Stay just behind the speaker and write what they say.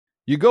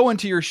You go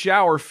into your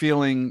shower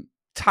feeling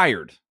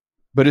tired,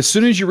 but as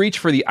soon as you reach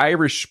for the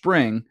Irish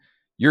Spring,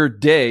 your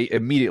day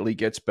immediately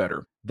gets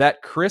better.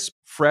 That crisp,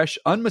 fresh,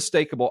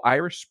 unmistakable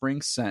Irish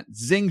Spring scent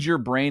zings your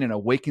brain and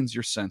awakens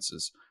your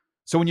senses.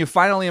 So when you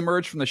finally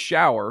emerge from the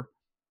shower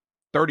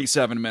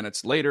 37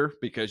 minutes later,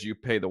 because you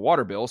pay the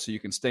water bill so you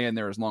can stay in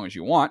there as long as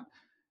you want,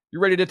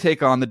 you're ready to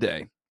take on the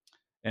day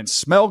and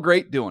smell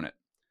great doing it.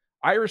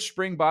 Irish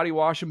Spring Body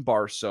Wash and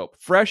Bar Soap.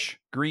 Fresh,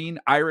 green,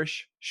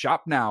 Irish.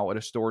 Shop now at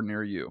a store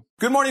near you.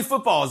 Good Morning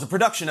Football is a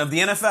production of the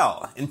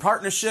NFL in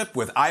partnership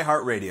with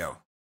iHeartRadio.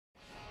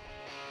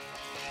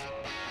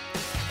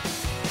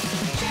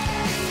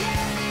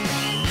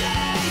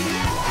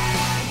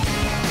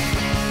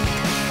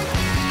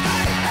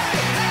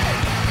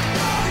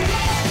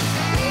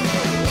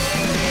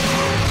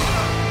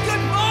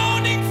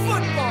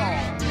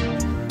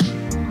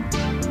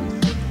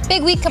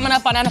 Big week coming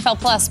up on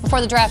NFL Plus.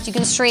 Before the draft, you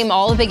can stream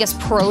all the biggest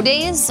pro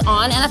days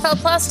on NFL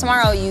Plus.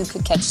 Tomorrow, you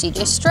could catch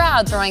C.J.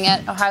 Stroud throwing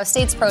at Ohio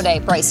State's pro day.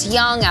 Bryce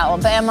Young,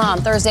 Alabama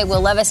on Thursday. Will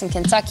Levis in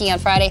Kentucky on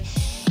Friday.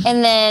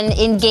 And then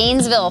in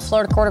Gainesville,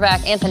 Florida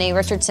quarterback Anthony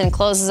Richardson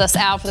closes us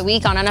out for the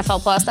week on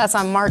NFL Plus. That's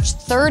on March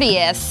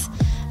 30th.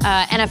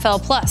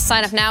 NFL Plus.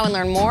 Sign up now and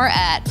learn more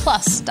at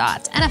plus.nfl.com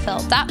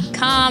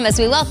as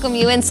we welcome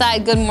you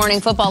inside Good Morning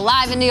Football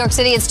live in New York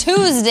City. It's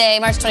Tuesday,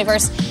 March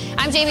 21st.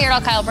 I'm Jamie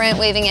Erdahl, Kyle Brandt,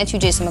 waving at you,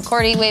 Jason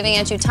McCourty, waving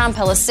at you, Tom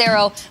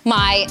Pelissero,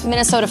 my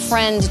Minnesota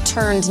friend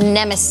turned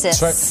nemesis.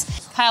 That's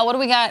right. Kyle, what do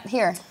we got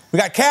here? We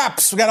got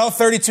caps. We got all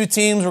 32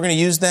 teams. We're going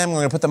to use them. We're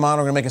going to put them on.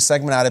 We're going to make a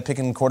segment out of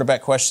picking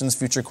quarterback questions,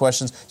 future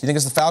questions. Do you think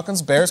it's the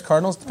Falcons, Bears,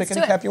 Cardinals? Pick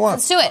any cap you want.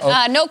 Let's do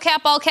it. No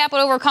cap, all cap,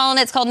 whatever we're calling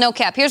it. It's called No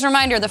Cap. Here's a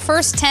reminder. The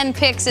first 10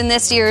 picks in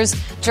this year's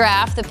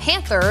draft, the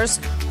Panthers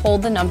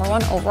hold the number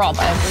one overall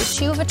by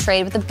virtue of a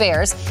trade with the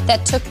Bears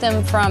that took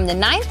them from the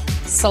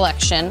 9th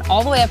selection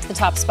all the way up to the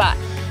top spot.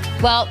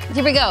 Well,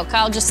 here we go.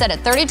 Kyle just said it.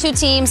 32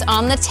 teams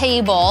on the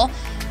table.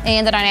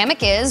 And the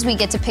dynamic is we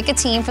get to pick a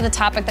team for the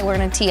topic that we're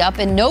going to tee up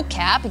in No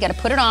Cap. You got to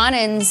put it on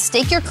and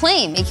stake your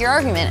claim, make your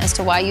argument as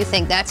to why you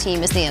think that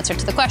team is the answer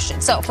to the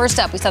question. So first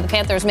up, we saw the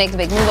Panthers make the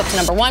big move up to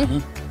number one.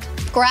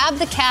 Mm-hmm. Grab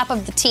the cap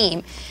of the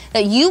team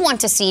that you want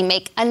to see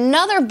make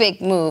another big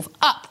move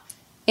up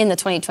in the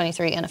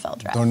 2023 NFL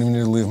Draft. Don't even need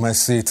to leave my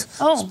seat.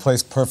 Oh. It's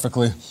placed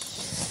perfectly.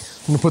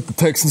 I'm going to put the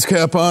Texans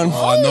cap on.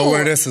 Oh, I know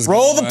where this is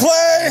Roll going. the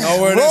play.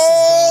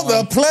 Roll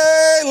the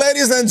play.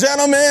 Ladies and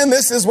gentlemen,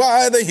 this is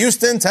why the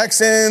Houston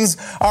Texans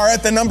are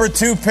at the number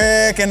 2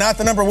 pick and not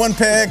the number 1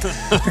 pick,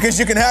 because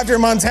you can have your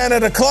Montana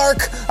to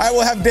Clark. I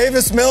will have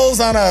Davis Mills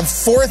on a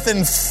 4th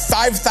and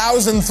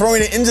 5,000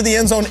 throwing it into the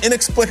end zone,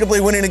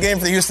 inexplicably winning a game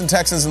for the Houston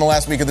Texans in the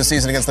last week of the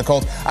season against the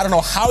Colts. I don't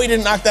know how he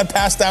didn't knock that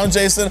pass down,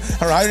 Jason. I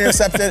don't know how he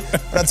intercepted it.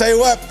 But I'll tell you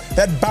what,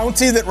 that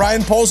bounty that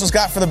Ryan Poles has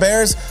got for the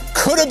Bears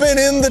could have been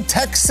in the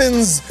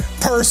Texans'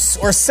 purse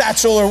or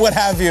satchel or what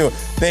have you.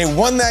 They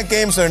won that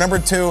game, so they're number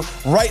 2.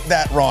 Right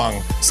that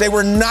wrong. Say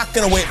we're not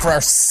going to wait for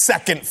our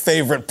second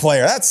favorite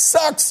player. That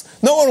sucks.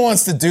 No one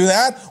wants to do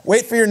that.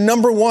 Wait for your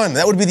number 1.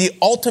 That would be the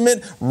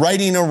ultimate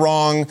righting a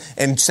wrong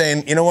and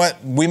saying, you know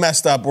what, we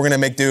messed up. We're going to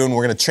make do and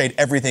we're going to trade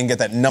everything, get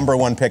that number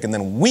 1 pick, and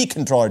then we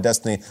control our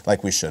destiny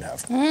like we should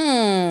have.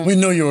 We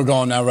knew you were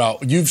going that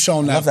route. You've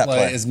shown that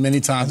play as many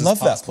times as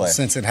possible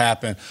since it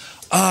happened.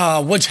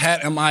 Which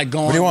hat am I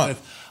going with? What do you want?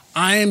 With?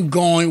 I am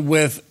going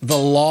with the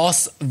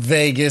Las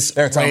Vegas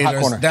Raiders. Hot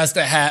corner. That's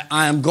the hat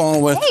I am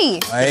going with. Hey.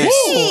 Nice.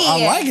 Ooh,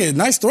 I like it.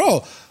 Nice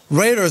throw.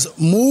 Raiders,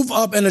 move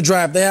up in the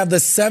draft. They have the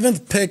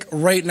 7th pick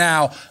right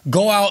now.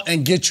 Go out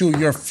and get you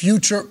your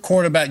future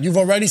quarterback. You've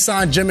already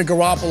signed Jimmy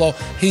Garoppolo.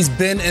 He's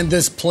been in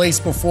this place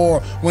before.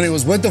 When he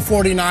was with the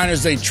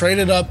 49ers, they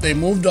traded up, they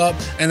moved up,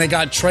 and they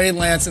got Trey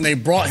Lance, and they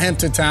brought him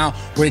to town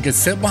where he could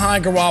sit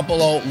behind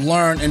Garoppolo,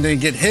 learn, and then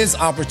get his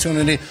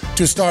opportunity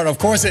to start. Of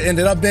course, it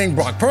ended up being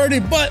Brock Purdy,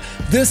 but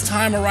this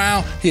time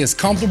around, he is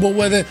comfortable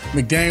with it.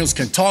 McDaniels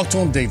can talk to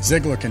him. Dave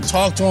Ziegler can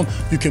talk to him.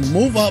 You can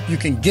move up. You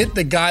can get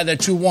the guy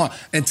that you want.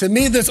 And to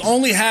me, this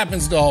only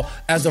happens, though,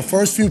 as the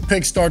first few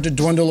picks start to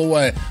dwindle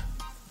away.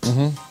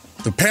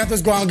 The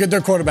Panthers go out and get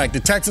their quarterback.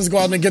 The Texans go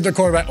out and get their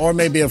quarterback, or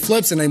maybe it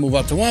flips and they move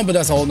up to 1, but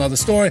that's a whole other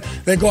story.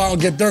 They go out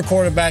and get their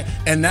quarterback,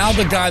 and now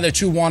the guy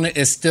that you wanted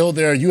is still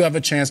there. You have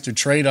a chance to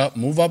trade up,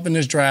 move up in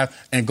this draft,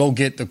 and go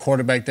get the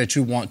quarterback that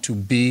you want to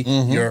be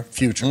your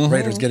future.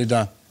 Raiders, get it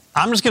done.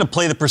 I'm just going to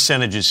play the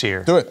percentages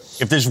here. Do it.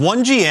 If there's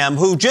one GM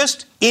who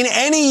just in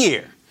any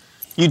year,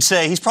 you'd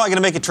say he's probably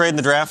going to make a trade in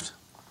the draft,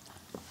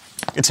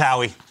 it's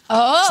Howie.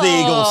 It's the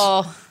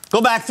Eagles.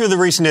 Go back through the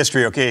recent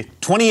history, okay?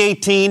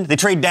 2018, they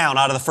trade down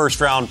out of the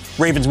first round.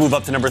 Ravens move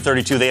up to number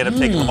 32. They end up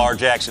taking Lamar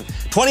Jackson.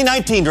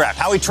 2019 draft,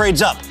 Howie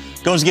trades up,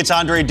 goes and gets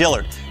Andre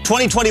Dillard.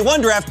 2021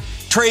 draft,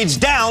 trades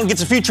down,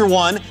 gets a future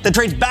 1, then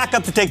trades back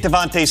up to take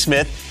Devontae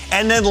Smith.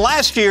 And then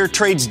last year,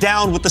 trades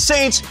down with the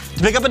Saints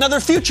to pick up another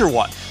future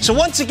 1. So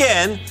once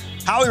again,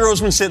 Howie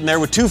Roseman's sitting there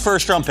with 2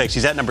 first-round picks.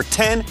 He's at number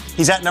 10.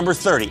 He's at number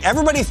 30.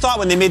 Everybody thought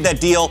when they made that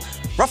deal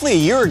roughly a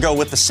year ago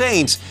with the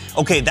Saints,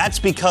 okay, that's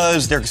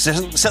because they're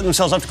setting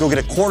themselves up to go get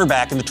a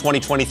quarterback in the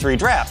 2023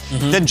 draft.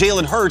 Then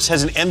Jalen Hurts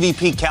has an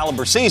MVP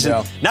caliber season.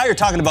 Yeah. Now you're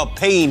talking about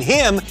paying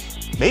him.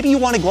 Maybe you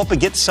want to go up and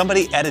get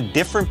somebody at a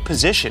different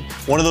position,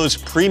 one of those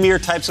premier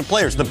types of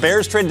players. The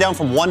Bears traded down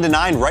from 1 to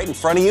 9 right in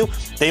front of you.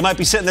 They might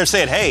be sitting there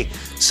saying, hey,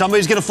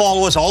 somebody's going to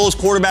follow us. All those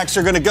quarterbacks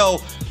are going to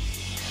go.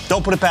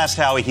 Don't put it past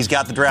Howie. He's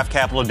got the draft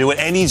capital to do it,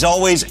 and he's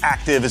always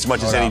active as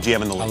much as any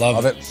GM in the league. I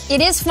love it.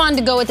 It is fun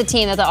to go with the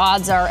team that the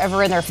odds are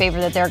ever in their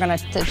favor that they're going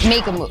to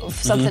make a move.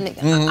 Something.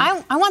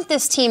 I want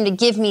this team to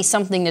give me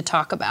something to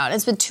talk about.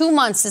 It's been 2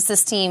 months since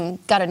this team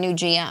got a new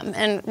GM.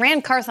 And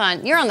Rand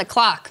Carthon, you're on the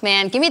clock,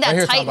 man. Give me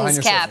that Titans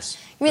cap.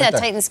 Give me that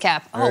Titans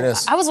cap. Oh,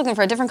 I was looking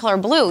for a different color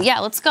blue. Yeah,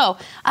 let's go.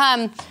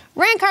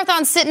 Rand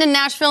Carthon's sitting in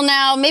Nashville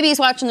now. Maybe he's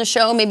watching the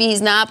show. Maybe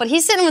he's not. But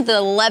he's sitting with the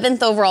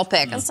 11th overall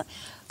pick.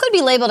 Could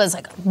be labeled as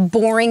like a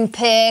boring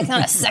pick,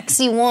 not a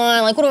sexy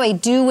one. Like, what do I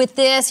do with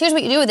this? Here's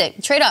what you do with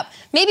it. Trade up.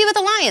 Maybe with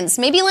the Lions.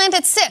 Maybe land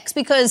at 6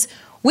 because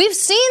we've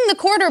seen the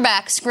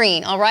quarterback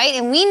screen, all right?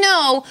 And we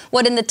know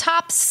what in the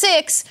top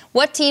 6,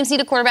 what teams need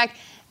a quarterback.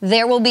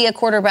 There will be a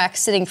quarterback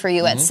sitting for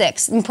you at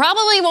 6. And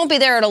probably won't be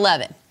there at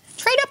 11.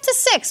 Trade up to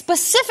 6,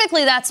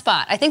 specifically that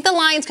spot. I think the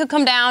Lions could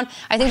come down.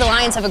 I think the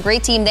Lions have a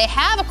great team. They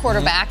have a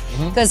quarterback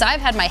because I've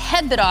had my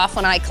head bit off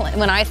when I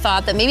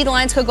thought that maybe the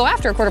Lions could go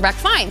after a quarterback.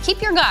 Fine,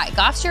 keep your guy.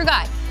 Goff's your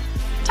guy.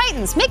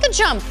 Titans, make a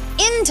jump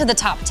into the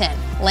top 10.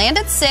 Land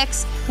at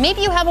 6.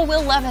 Maybe you have a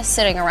Will Levis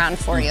sitting around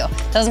for you.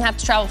 Doesn't have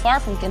to travel far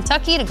from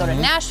Kentucky to go to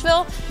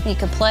Nashville. You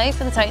could play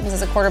for the Titans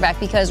as a quarterback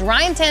because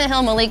Ryan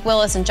Tannehill, Malik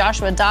Willis, and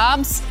Joshua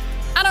Dobbs,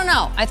 I don't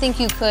know. I think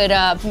you could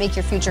make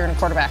your future in a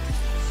quarterback.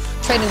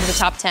 Trade into the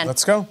top 10.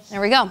 Let's go.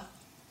 There we go.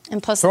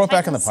 And plus throw it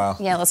back in the pile.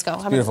 Yeah, let's go.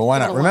 Beautiful. Why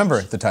not? Remember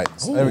the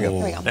Titans. There we go.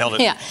 Nailed it.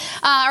 Yeah.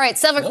 All right.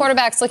 7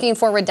 quarterbacks looking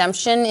for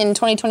redemption in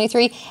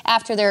 2023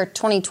 after their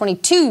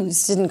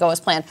 2022s didn't go as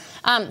planned.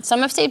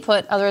 Some have stayed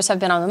put. Others have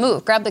been on the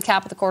move. Grab the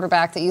cap at the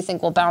quarterback that you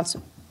think will bounce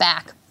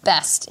back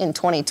best in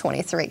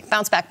 2023.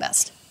 Bounce back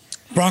best.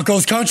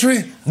 Broncos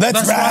country.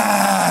 Let's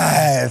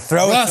ride.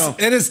 Throw it.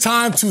 It is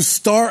time to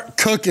start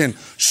cooking.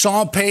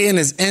 Sean Payton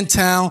is in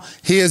town.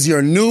 He is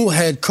your new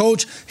head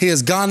coach. He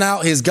has gone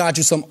out. He has got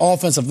you some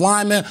offensive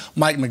linemen.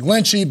 Mike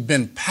McGlinchey,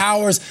 Ben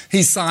Powers.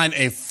 He signed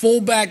a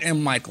fullback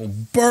and Michael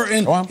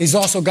Burton. He's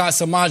also got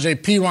Samaje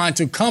Perine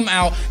to come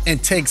out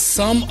and take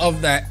some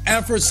of that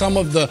effort, some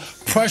of the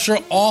pressure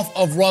off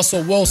of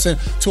Russell Wilson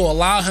to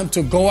allow him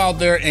to go out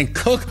there and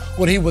cook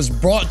what he was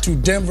brought to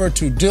Denver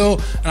to do.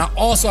 And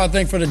I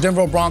think for the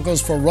Denver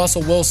Broncos, for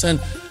Russell Wilson,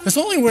 it's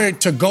the only way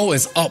to go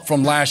is up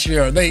from last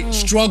year. They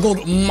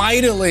struggled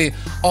mightily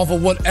off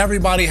of what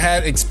everybody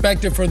had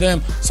expected for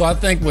them. So I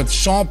think with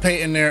Sean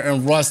Payton there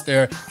and Russ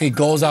there, he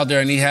goes out there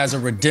and he has a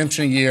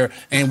redemption year,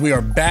 and we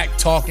are back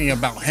talking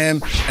about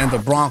him and the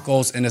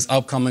Broncos in this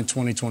upcoming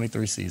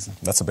 2023 season.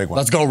 That's a big one.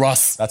 Let's go,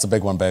 Russ. That's a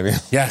big one, baby.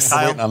 Yes.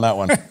 I'm waiting on that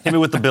one. Hit me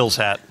with the Bills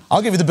hat.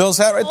 I'll give you the Bills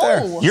hat right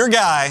there. Your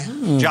guy,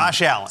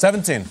 Josh Allen.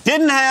 17.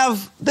 Didn't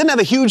have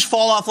a huge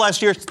fall off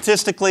last year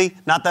statistically.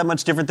 Not that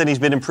much different than he's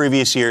been in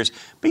previous years.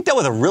 But he dealt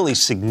with a really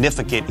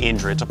significant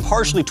injury. It's a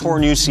partially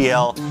torn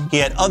UCL. He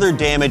had other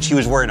damage. He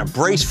was wearing a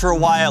brace for a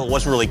while. It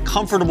wasn't really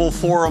comfortable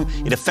for him.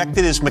 It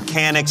affected his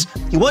mechanics.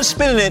 He was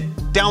spinning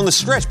it down the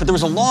stretch, but there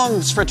was a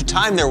long stretch of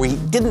time there where he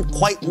didn't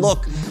quite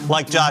look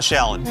like Josh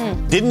Allen.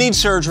 Didn't need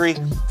surgery.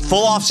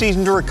 Full off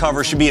season to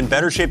recover. Should be in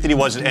better shape than he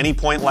was at any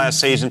point last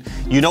season.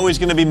 You know he's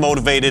going to be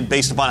motivated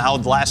based upon how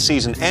last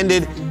season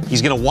ended.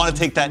 He's going to want to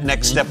take that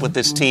next step with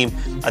this team.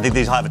 I think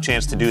they'll have a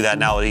chance to do that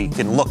now that he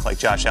can look like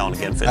Josh Allen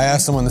again. I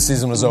asked him when the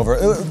season was over,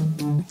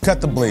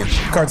 cut the bleed,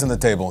 cards on the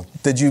table.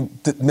 Did you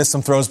miss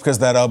some throws because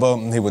of that elbow?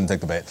 He wouldn't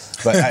take the bait.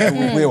 But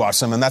we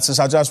watched him, and that's just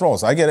how Josh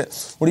rolls. I get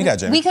it. What do you got,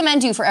 Jamie? We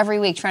commend you for every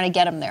week trying to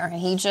get him there.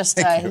 He just,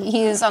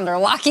 he is under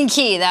lock and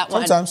key, that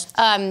one.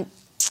 Sometimes.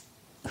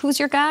 Who's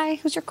your guy?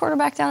 Who's your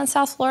quarterback down in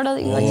South Florida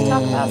that you like to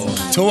talk about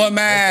sometimes? Tua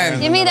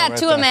Man. Give me that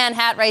Tua Man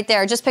hat right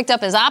there. Just picked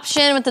up his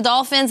option with the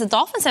Dolphins. The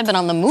Dolphins have been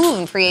on the move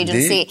in free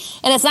agency. Indeed.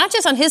 And it's not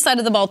just on his side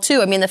of the ball,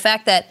 too. I mean, the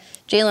fact that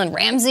Jalen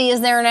Ramsey is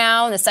there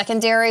now, and the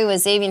secondary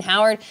with Xavier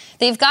Howard.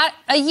 They've got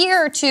a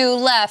year or two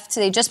left.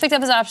 They just picked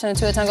up his option in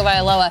Tua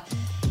Tagovailoa.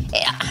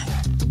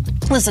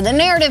 Listen, the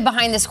narrative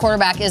behind this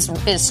quarterback is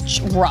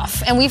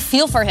rough, and we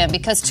feel for him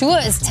because Tua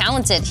is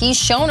talented. He's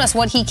shown us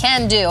what he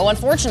can do.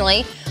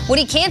 Unfortunately, what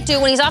he can't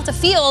do when he's off the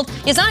field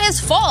is not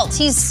his fault.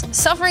 He's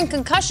suffering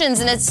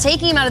concussions, and it's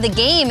taking him out of the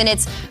game, and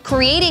it's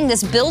creating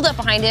this buildup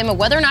behind him of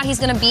whether or not he's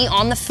going to be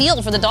on the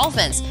field for the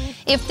Dolphins.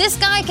 If this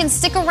guy can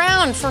stick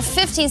around for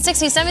 15,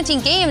 16,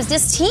 17 games,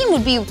 this team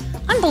would be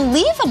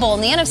unbelievable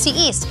in the AFC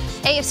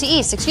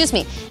East, excuse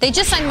me. They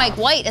just signed Mike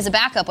White as a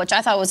backup, which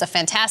I thought was a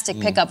fantastic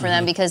pickup for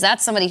them because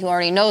that's somebody who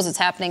already knows what's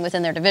happening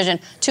within their division.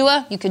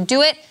 Tua, you could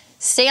do it.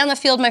 Stay on the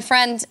field, my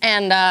friend,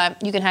 and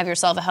you can have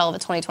yourself a hell of a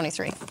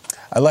 2023.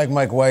 I like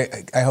Mike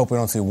White. I hope we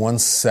don't see 1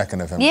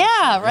 second of him.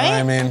 Yeah, right? You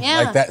know what I mean?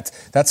 Yeah.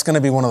 Like that's going to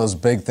be one of those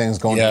big things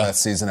going into that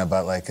season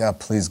about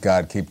please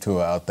God, keep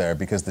Tua out there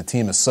because the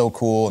team is so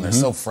cool and they're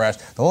so fresh.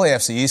 The whole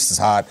AFC East is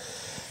hot.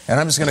 And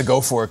I'm just going to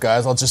go for it,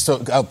 guys.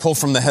 I'll pull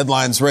from the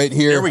headlines right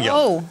here. Here we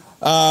go.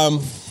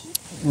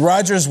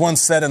 Rodgers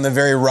once said in the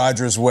very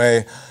Rodgers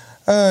way,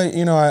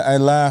 I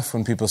laugh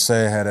when people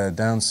say I had a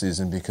down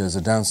season because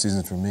a down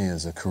season for me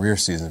is a career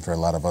season for a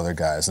lot of other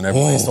guys. And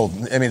everybody's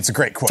it's a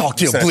great quote. Talk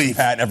to your bleep.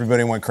 Pat, and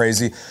everybody went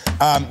crazy.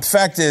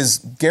 Fact is,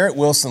 Garrett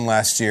Wilson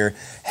last year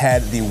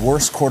had the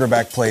worst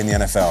quarterback play in the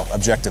NFL,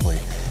 objectively.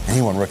 And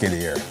he won Rookie of the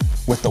Year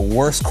with the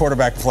worst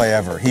quarterback play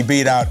ever. He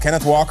beat out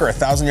Kenneth Walker, a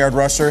 1,000-yard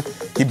rusher.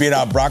 He beat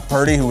out Brock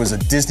Purdy, who was a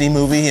Disney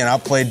movie, and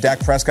outplayed Dak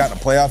Prescott in a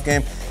playoff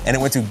game. And it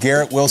went to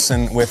Garrett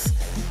Wilson with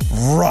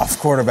rough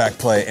quarterback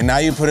play. And now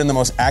you put in the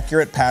most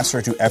accurate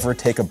passer to ever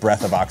take a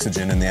breath of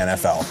oxygen in the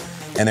NFL.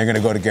 And they're going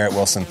to go to Garrett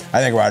Wilson.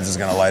 I think Rodgers is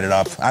going to light it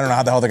up. I don't know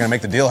how the hell they're going to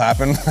make the deal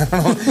happen.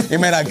 He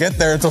may not get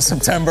there until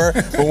September.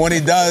 But when he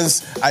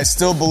does, I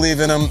still believe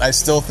in him. I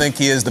still think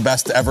he is the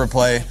best to ever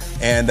play.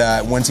 And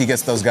once he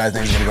gets those guys,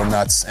 then he's going to go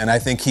nuts. And I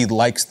think he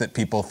likes that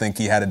people think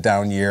he had a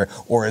down year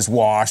or is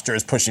washed or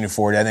is pushing to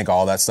 40. I think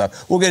all that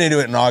stuff. We'll get into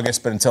it in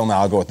August. But until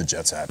now, I'll go with the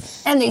Jets hat.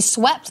 And they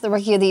swept the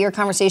Rookie of the Year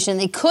conversation.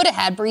 They could have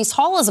had Breece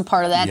Hall as a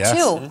part of that,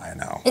 too. I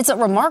know. It's a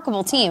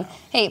remarkable team.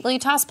 Hey, will you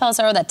toss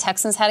Pelissero that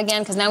Texans hat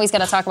again? Because now he's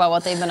got to talk about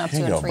what they've been up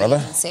to in free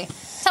agency.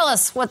 Tell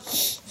us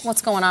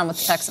what's going on with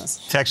the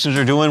Texans. Texans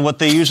are doing what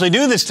they usually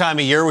do this time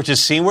of year, which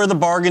is seeing where the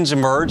bargains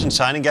emerge and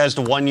signing guys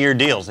to one-year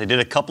deals. They did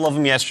a couple of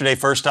them yesterday.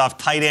 First off,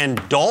 tight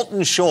end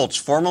Dalton Schultz,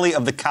 formerly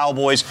of the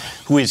Cowboys,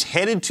 who is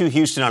headed to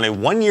Houston on a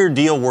one-year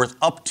deal worth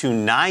up to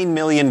 $9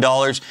 million.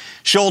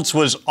 Schultz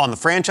was on the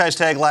franchise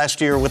tag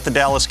last year with the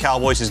Dallas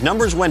Cowboys. His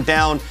numbers went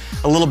down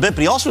a little bit,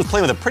 but he also was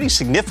playing with a pretty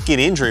significant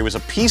injury. It was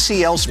a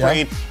PCL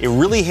sprain. It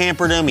really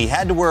hampered him. He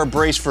had to wear a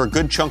brace for a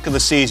good chunk of the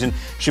season.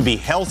 Should be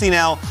healthy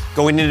now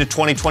going into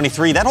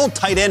 2023. That whole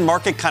tight end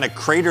market kind of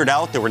cratered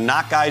out. There were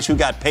not guys who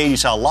got paid. You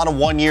saw a lot of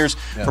 1 years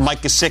from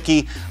Mike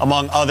Gesicki,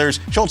 among others.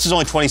 Schultz is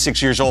only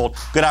 26 years old.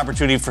 Good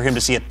opportunity for him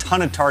to see a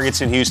ton of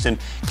targets in Houston,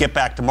 get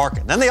back to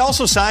market. Then they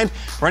also signed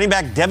running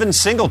back Devin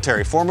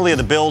Singletary, formerly of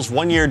the Bills,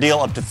 one-year deal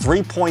up to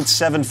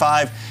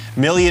 $3.75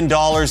 million.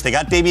 They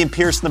got Dameon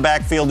Pierce in the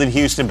backfield in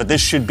Houston, but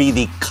this should be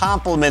the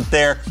complement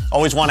there.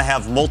 Always want to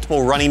have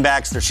multiple running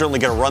backs. They're certainly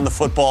going to run the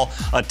football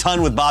a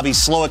ton with Bobby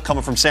Slowick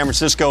coming from San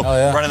Francisco,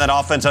 running that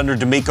offense under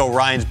DeMeco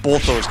Ryans.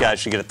 Both those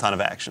guys should get a ton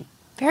of action.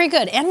 Very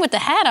good. And with the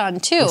hat on,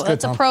 too.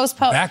 That's a pro's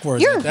post.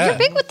 Backwards. You're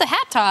big with the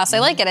hat toss. I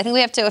like it. I think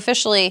we have to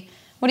officially...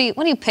 What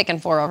are you picking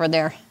for over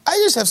there? I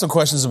just have some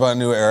questions about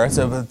New Era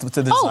to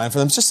the design for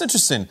them. It's just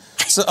interesting.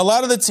 So a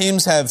lot of the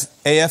teams have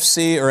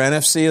AFC or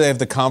NFC. They have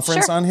the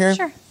conference on here.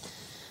 Sure.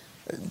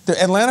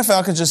 The Atlanta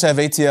Falcons just have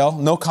ATL,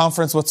 no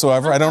conference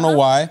whatsoever. I don't know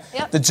why.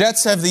 Yep. The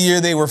Jets have the year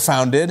they were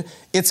founded.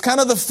 It's kind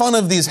of the fun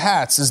of these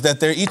hats is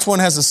that each one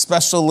has a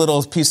special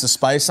little piece of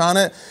spice on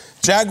it.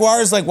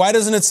 Jaguars, why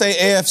doesn't it say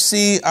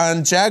AFC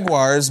on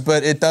Jaguars,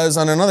 but it does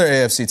on another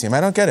AFC team?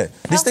 I don't get it.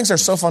 These things are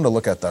so fun to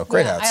look at, though.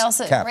 Great hats.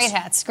 Great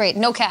hats. Great.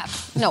 No cap.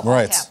 No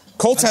right. Cap.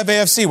 Colts have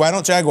AFC. Why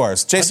don't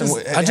Jaguars? Jason,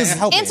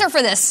 help me. Answer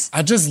for this.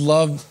 I just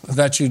love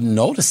that you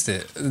noticed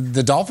it.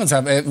 The Dolphins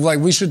have,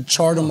 we should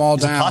chart them all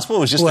down. Is it possible it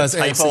was just a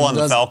typo on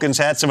the Falcons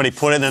hat? Somebody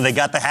put it and then they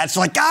got the hats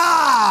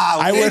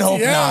I would hope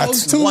not.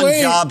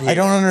 One job here. I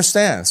don't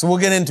understand. So we'll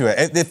get into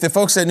it. If the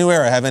folks at New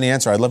Era have any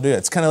answer, I'd love to do it.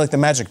 It's kind of like the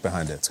magic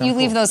behind it. You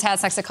leave those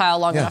hats next to Kyle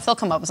long enough. They'll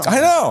come up with something.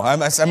 I know. I'm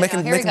making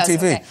TV.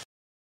 Okay.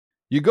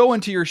 You go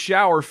into your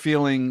shower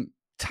feeling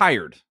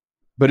tired,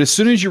 but as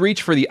soon as you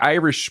reach for the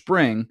Irish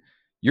Spring,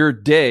 your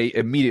day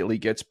immediately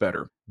gets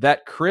better.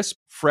 That crisp,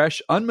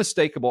 fresh,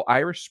 unmistakable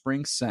Irish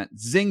Spring scent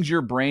zings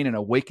your brain and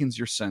awakens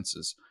your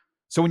senses.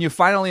 So when you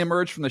finally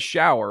emerge from the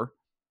shower,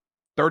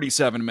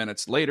 37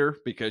 minutes later,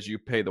 because you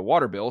pay the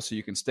water bill so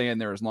you can stay in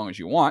there as long as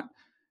you want,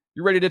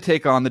 you're ready to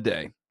take on the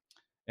day.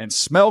 And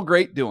smell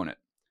great doing it.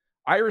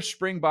 Irish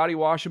Spring Body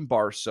Wash and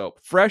Bar Soap.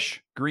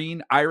 Fresh,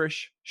 green,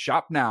 Irish.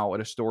 Shop now at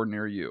a store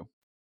near you.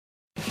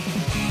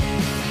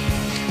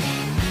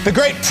 The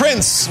great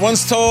Prince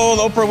once told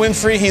Oprah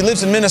Winfrey he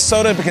lives in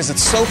Minnesota because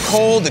it's so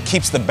cold it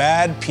keeps the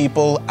bad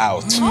people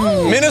out.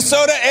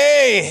 Minnesota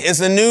A is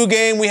a new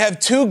game. We have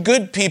two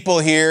good people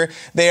here.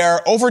 They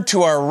are over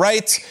to our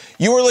right.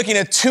 You are looking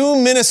at two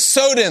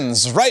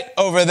Minnesotans right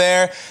over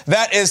there.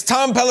 That is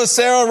Tom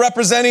Pelissero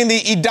representing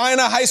the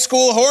Edina High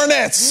School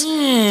Hornets.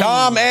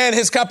 Tom and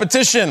his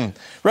competition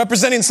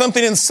representing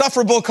something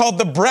insufferable called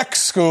the Breck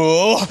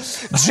School.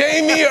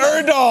 Jamie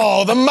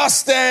Erdahl, the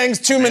Mustangs,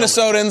 two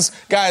Minnesotans.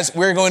 Guys,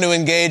 we're going to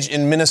engage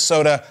in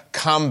Minnesota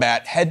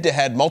combat,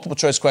 head-to-head,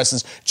 multiple-choice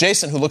questions.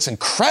 Jason, who looks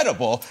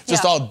incredible,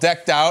 just all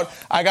decked out.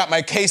 I got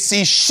my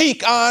KC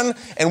chic on,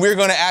 and we're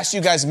going to ask you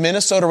guys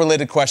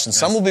Minnesota-related questions.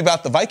 Some will be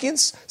about the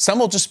Vikings. Some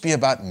will just be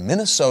about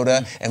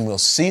Minnesota, and we'll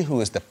see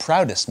who is the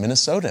proudest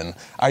Minnesotan.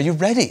 Are you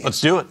ready? Let's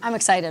do it. I'm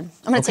excited.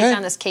 I'm going to take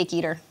on this cake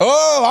eater.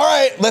 Oh, all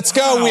right. Let's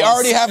go. We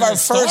already have our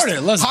first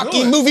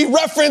hockey movie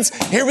reference.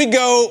 Here we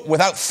go.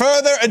 Without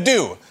further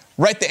ado,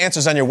 write the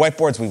answers on your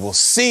whiteboards. We will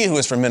see who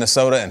is from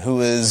Minnesota and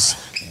who is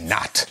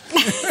not.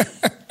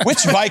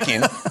 Which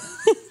Viking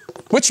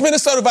Which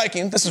Minnesota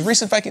Viking, this is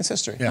recent Vikings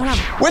history,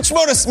 which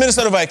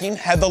Minnesota Viking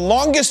had the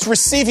longest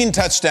receiving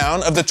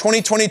touchdown of the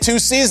 2022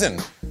 season,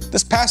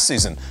 this past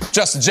season?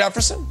 Justin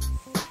Jefferson?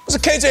 Was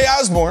it KJ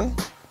Osborne?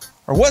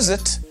 Or was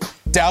it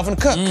Dalvin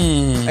Cook?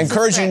 I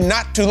encourage you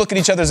not to look at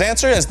each other's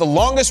answer as the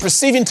longest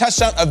receiving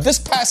touchdown of this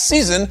past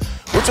season,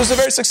 which was a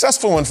very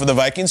successful one for the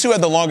Vikings. Who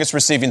had the longest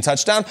receiving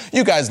touchdown?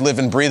 You guys live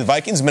and breathe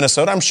Vikings,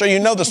 Minnesota. I'm sure you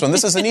know this one.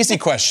 This is an easy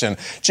question.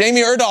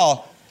 Jamie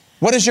Erdahl,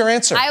 what is your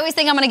answer? I always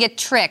think I'm going to get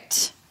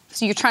tricked.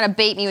 So you're trying to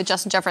bait me with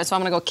Justin Jefferson, so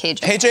I'm going to go KJ.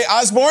 KJ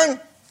Osborne?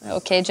 Oh,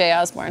 KJ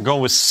Osborne. I'm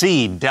going with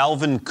C,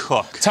 Dalvin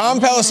Cook. Tom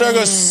Pelissero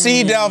goes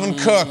C, Dalvin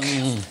Cook.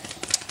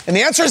 And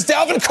the answer is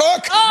Dalvin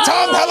Cook.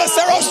 Tom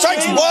Pelissero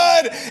strikes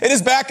blood. It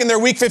is back in their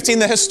Week 15,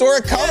 the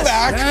historic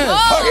comeback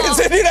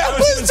against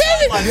Indianapolis.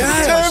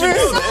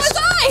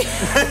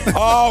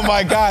 Oh,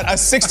 my God. A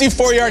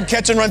 64-yard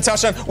catch-and-run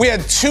touchdown. We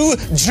had two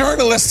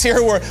journalists here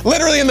who were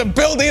literally in the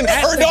building.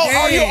 Erdahl,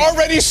 are you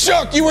already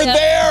shook? You were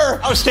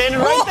there. I was standing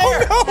right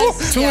there. No.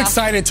 Too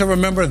excited to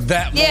remember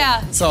that moment.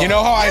 Yeah. So, You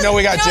know how I know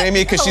we got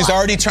Jamie? Because she's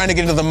already trying to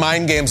get into the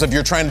mind games of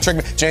you're trying to trick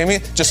me. Jamie,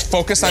 just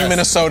focus on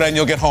Minnesota and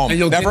you'll get home.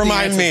 Never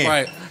mind me.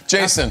 Right.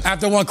 Jason.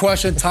 After one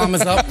question, Tom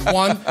is up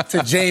 1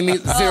 to Jamie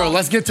 0.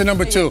 Let's get to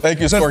number 2. Thank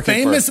you, The scorekeeper.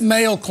 famous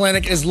Mayo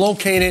Clinic is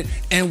located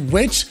in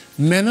which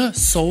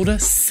Minnesota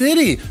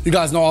city? You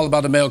guys know all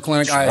about the Mayo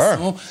Clinic, I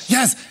assume.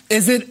 Yes.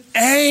 Is it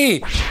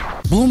A,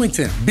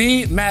 Bloomington,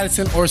 B,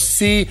 Madison, or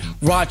C,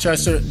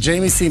 Rochester?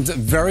 Jamie seems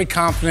very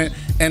confident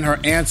in her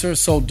answer.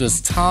 So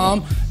does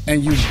Tom.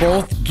 And you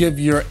both give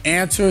your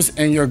answers,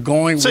 and you're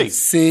going with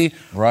C,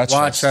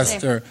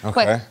 Rochester.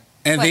 Okay.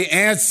 And the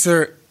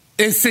answer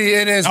it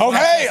is.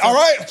 Okay, all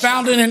right.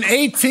 Founded in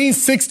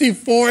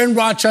 1864 in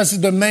Rochester,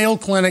 the Mayo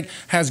Clinic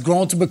has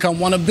grown to become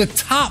one of the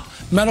top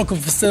medical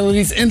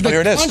facilities in the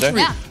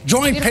country,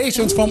 drawing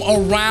patients from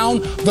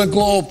around the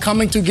globe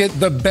coming to get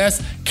the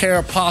best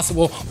care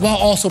possible while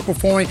also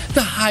performing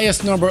the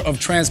highest number of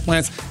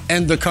transplants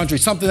in the country,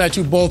 something that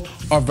you both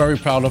are very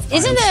proud of.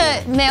 Isn't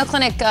the Mayo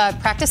Clinic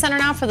practice center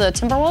now for the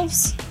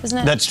Timberwolves? Isn't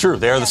it? That's true.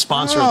 They are the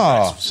sponsor of the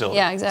practice facility.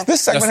 Yeah, exactly. This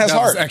segment has that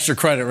was heart. extra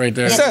credit right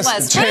there. Yes, it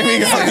was.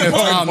 Jamie got the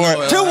point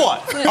for it.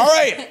 2-1. All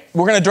right,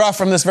 we're going to draw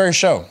from this very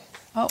show.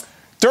 Oh.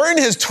 During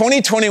his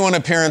 2021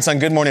 appearance on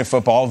Good Morning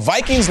Football,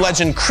 Vikings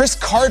legend Chris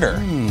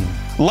Carter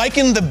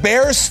likened the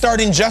Bears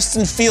starting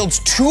Justin Fields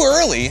too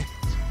early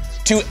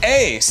to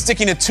A,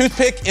 sticking a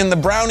toothpick in the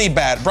brownie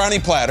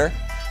platter,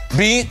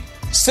 B,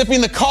 sipping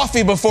the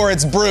coffee before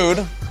it's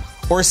brewed,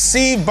 or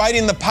C,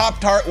 biting the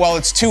Pop-Tart while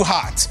it's too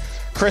hot.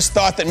 Chris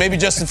thought that maybe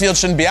Justin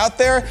Fields shouldn't be out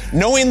there.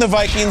 Knowing the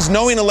Vikings,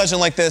 knowing a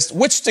legend like this,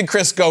 which did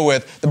Chris go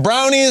with? The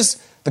brownies,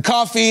 the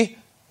coffee,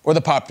 or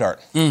the Pop-Tart?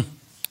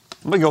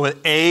 I'm going to go with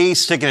A,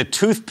 sticking a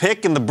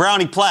toothpick in the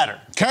brownie platter.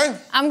 Okay.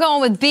 I'm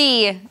going with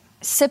B,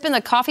 sipping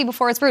the coffee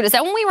before it's brewed. Is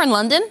that when we were in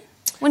London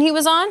when he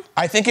was on?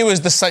 I think it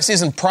was the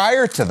season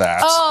prior to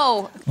that.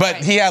 Oh. But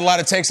he had a lot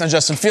of takes on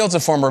Justin Fields, a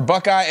former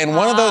Buckeye, and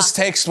one of those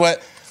takes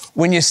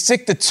when you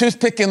stick the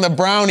toothpick in the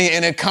brownie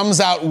and it comes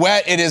out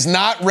wet, it is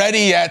not ready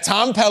yet.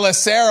 Tom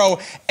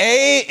Pelissero,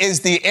 A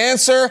is the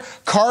answer.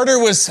 Carter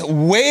was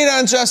weighed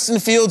on Justin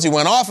Fields. He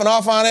went off and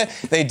off on it.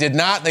 They did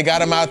not. They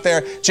got him out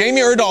there.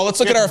 Jamie Erdahl, let's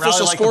look at our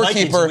official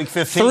scorekeeper.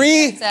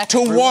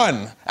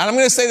 3-1. And I'm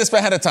going to say this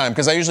ahead of time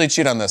because I usually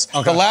cheat on this.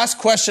 Okay. The last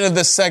question of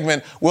this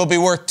segment will be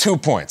worth 2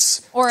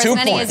 points. Or as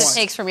many points. as it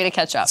takes for me to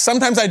catch up.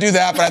 Sometimes I do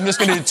that, but I'm just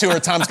going to do 2 or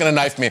Tom's going to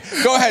knife me.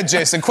 Go ahead,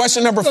 Jason.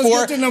 Question number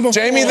 4.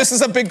 Jamie, this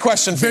is a big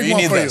question for you. You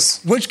need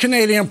this. Which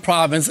Canadian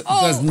province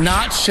does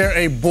not share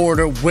a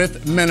border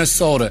with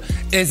Minnesota?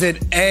 Is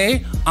it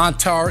A,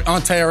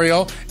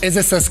 Ontario? Is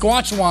it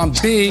Saskatchewan,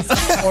 B, or C?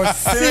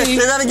 Say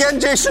that again,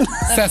 Jason.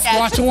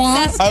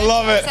 Saskatchewan? I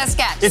love it.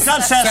 Saskatchewan. It's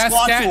not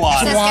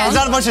Saskatchewan. It's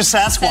not a bunch of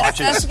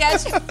Sasquatches.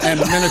 And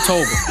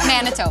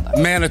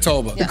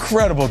Manitoba.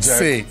 Incredible,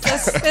 Jay. C.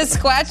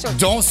 Saskatchewan.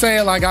 Don't say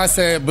it like I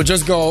said, but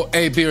just go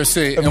A, B, or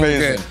C. And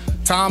we're good.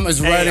 Tom is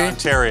ready. A,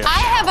 Ontario. I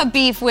have a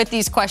beef with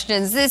these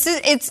questions. I get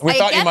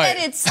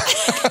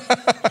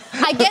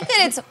that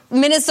it's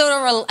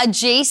Minnesota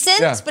adjacent,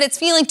 but it's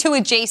feeling too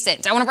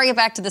adjacent. I want to bring it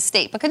back to the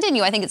state, but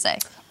continue. I think it's A.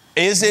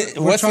 Is it?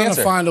 We're What's the trying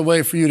answer? to find a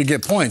way for you to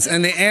get points.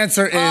 And the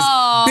answer is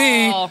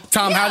B.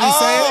 Tom, how do you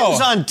say it?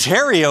 Does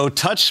Ontario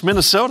touch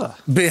Minnesota?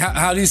 B.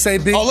 How do you say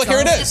B? Oh, look, Tom?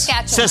 here it is.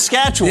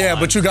 Saskatchewan. Yeah,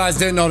 but you guys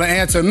didn't know the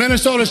answer.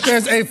 Minnesota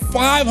shares a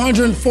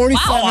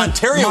 547-mile-long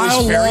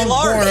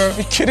border. Are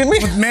you kidding me?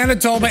 With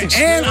Manitoba and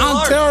really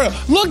Ontario.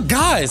 Look,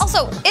 guys.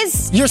 Also,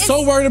 You're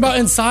so worried about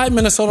inside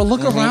Minnesota.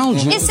 Look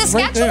around you. Is It's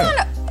right Saskatchewan...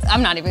 there.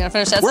 I'm not even going to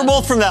finish that. We're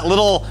both from that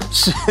little loop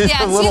see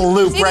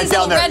right these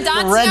down little there. Red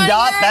dots the red down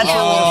dot, there? that's yeah,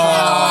 what we we're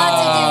have from. a lot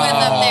to do with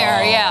them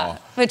there, yeah.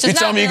 Which is You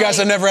tell me you guys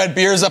have never had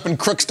beers up in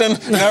Crookston?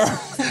 Never?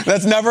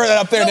 That's never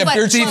up there in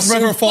Beer Deep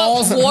River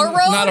Falls, War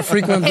Road, not a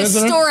frequent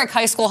visitor. Historic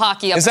high school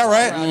hockey. Up Is that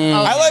right? I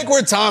Okay. like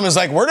where Tom is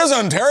like, where does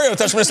Ontario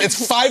touch Minnesota?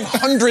 It's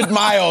 500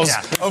 miles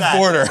of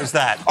border. There's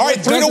that. All right,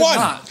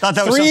 3-1. Thought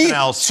that was something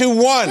else.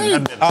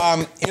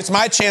 3-1. It's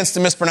my chance to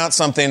mispronounce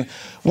something.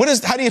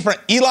 How do you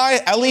pronounce Eli?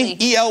 Ellie? Ely.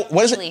 E-L?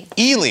 What is it?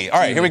 Ely. All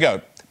right, here we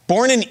go.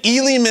 Born in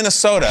Ely,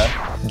 Minnesota,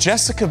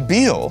 Jessica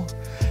Biel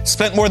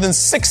spent more than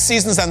 6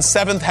 seasons on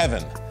Seventh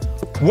Heaven.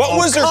 What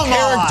was her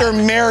character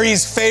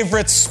Mary's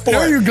favorite sport?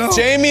 There you go.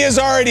 Jamie is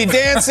already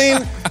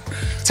dancing.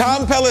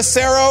 Tom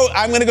Pelissero,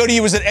 I'm going to go to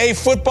you. Was it A,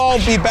 football,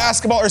 B,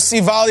 basketball, or C,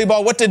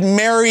 volleyball? What did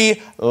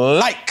Mary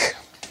like?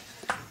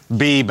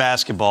 B,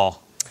 basketball.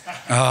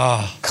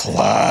 Oh,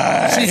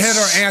 Clutch. she hit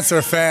her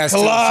answer fast.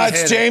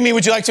 Clutch. Jamie,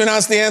 would you like to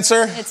announce the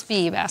answer? It's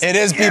B, basketball.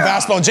 It is B,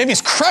 basketball. And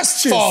Jamie's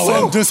crestfallen.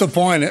 So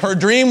disappointed. Her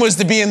dream was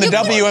to be in the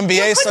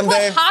WNBA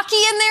someday. Put hockey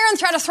in there and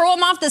try to throw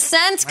him off the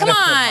scent? Come on.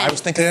 I was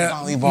thinking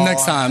volleyball.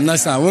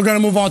 Next time. We're going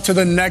to move on to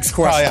the next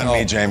question. Probably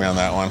on me, Jamie, on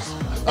that one.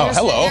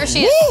 Hello. There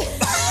she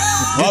is.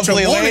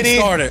 Lovely lady.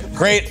 Started.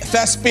 Great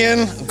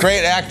thespian.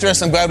 Great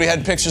actress. I'm glad we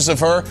had pictures of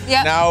her.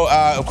 Yep.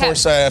 Now, of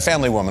course, a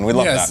family woman. We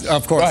love that. Yes,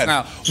 of course.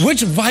 Now,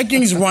 which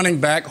Vikings running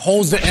back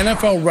holds the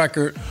NFL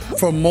record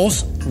for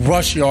most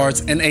rush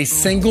yards in a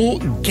single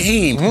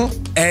game?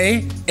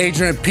 A,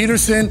 Adrian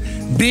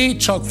Peterson, B,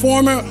 Chuck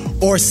Foreman,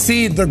 or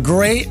C, the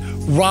great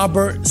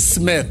Robert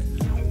Smith?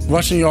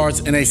 Rushing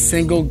yards in a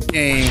single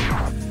game.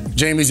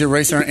 Jamie's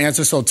erasing her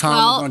answer, so Tom,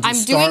 we're going to I'm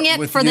start doing it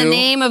with for you. the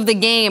name of the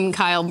game,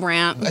 Kyle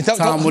Brandt.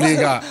 Tom, what do you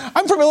got?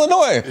 I'm from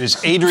Illinois. It is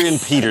Adrian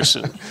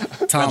Peterson.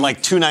 Tom. Had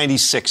like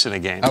 296 in a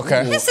game.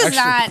 Okay. This is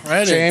not.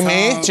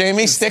 Jamie,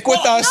 Jamie, stick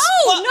with us.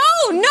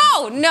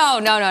 No.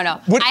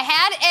 What? I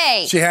had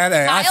A. She had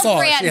A. I Kyle saw it.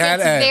 Brandt She had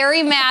gets A.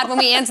 very mad when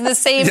we answer the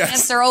same Yes.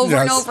 answer over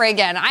and Yes. over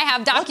again. I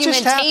have just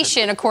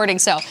documentation according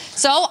so.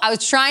 So I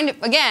was trying to,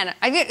 again,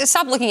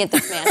 stop looking at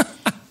this man.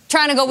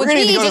 Trying to go with We're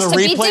gonna B need to go to just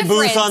the to be replay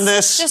different. booth on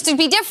this. Just to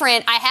be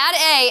different. I had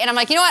A, and I'm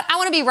like, you know what? I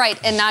want to be right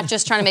and not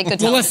just trying to make good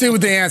Well, television. let's see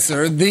what the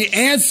answer. The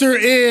answer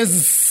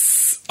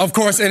is, of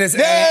course, it is A.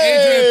 Yay!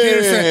 Adrian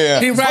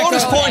Peterson. He racked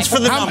Bonus up points for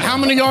the number. How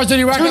many yards did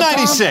he rack up?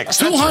 296,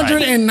 that's right.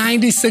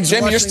 296. Jamie,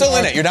 you're rushing still in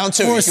yards it. You're down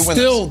 2. For You can win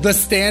still this.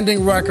 the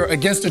standing record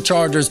against the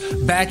Chargers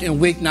back in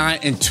Week 9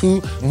 in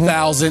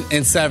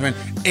 2007.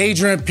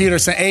 Adrian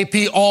Peterson,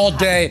 AP all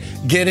day,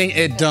 getting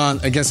it done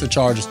against the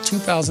Chargers.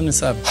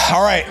 2007.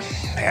 All right,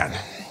 man.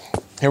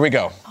 Here we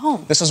go.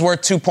 This is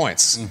worth 2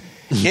 points.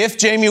 If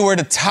Jamie were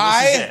to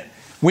tie,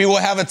 we will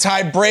have a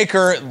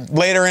tiebreaker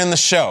later in the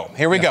show.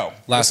 Here we go.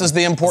 This is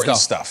the important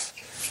stuff.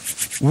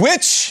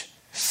 Which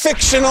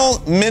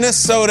fictional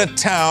Minnesota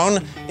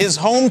town is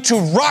home to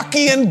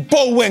Rocky and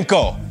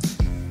Bullwinkle?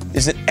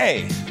 Is it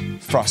A,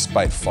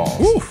 Frostbite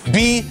Falls,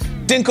 B,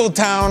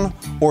 Dinkletown,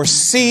 or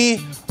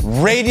C,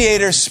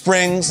 Radiator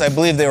Springs? I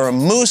believe they were a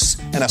moose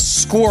and a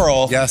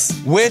squirrel. Yes.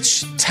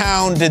 Which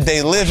town did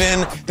they live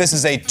in? This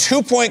is a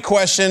 2-point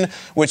question,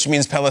 which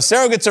means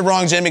Pelissero gets it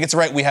wrong, Jamie gets it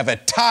right. We have a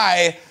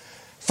tie.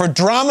 For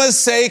drama's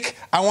sake,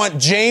 I want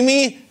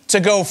Jamie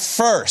to go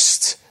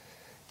first.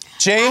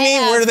 Jamie,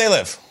 where do they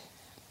live?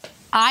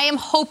 I am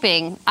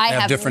hoping, I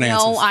have different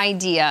no answers.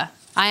 idea.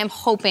 I am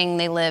hoping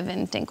they live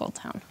in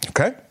Dinkletown.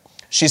 Okay.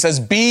 She says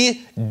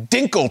B,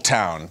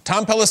 Dinkletown.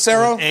 Tom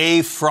Pelissero?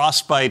 A,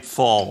 Frostbite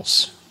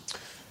Falls.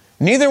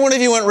 Neither one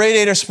of you went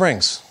Radiator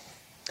Springs.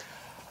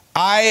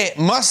 I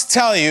must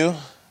tell you,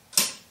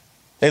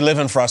 they live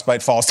in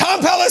Frostbite Falls.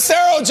 Tom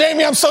Pelissero,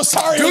 Jamie, I'm so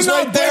sorry. He was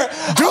right there.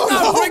 Do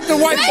not break the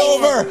white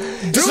over.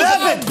 Do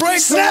not break the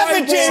Snap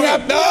white it, Jamie.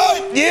 board.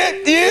 No, yeah.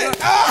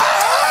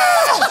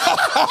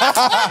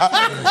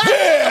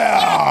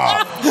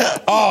 Yeah.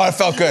 Oh, it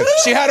felt good.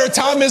 She had her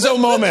Tom Izzo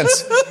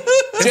moments.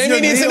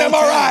 Jamie needs an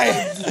MRI.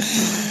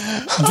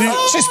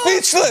 She's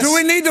speechless. Do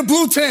we need the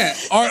blue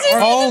tent?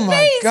 Oh,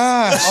 my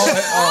gosh.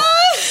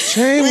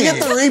 Jamie. We get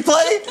the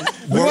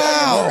replay?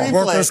 Wow.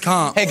 Workers'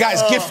 comp. Hey,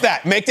 guys, gift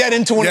that. Make that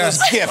into one of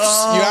those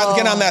gifts. You have to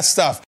get on that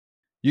stuff.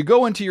 You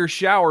go into your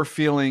shower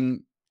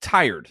feeling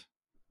tired,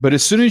 but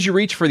as soon as you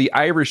reach for the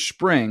Irish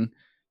Spring,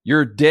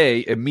 your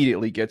day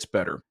immediately gets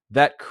better.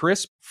 That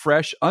crisp,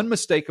 fresh,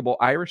 unmistakable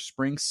Irish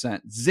Spring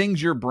scent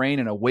zings your brain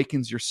and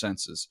awakens your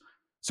senses.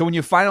 So when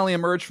you finally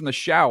emerge from the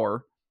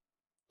shower,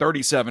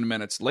 37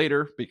 minutes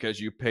later, because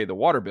you pay the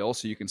water bill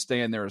so you can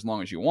stay in there as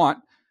long as you want,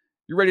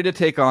 you're ready to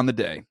take on the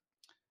day.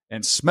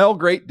 And smell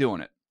great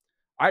doing it.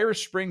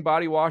 Irish Spring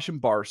Body Wash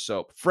and Bar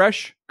Soap.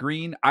 Fresh,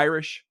 green,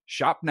 Irish.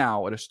 Shop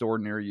now at a store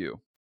near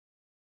you.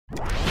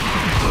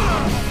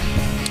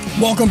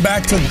 Welcome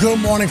back to Good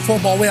Morning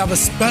Football. We have a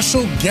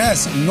special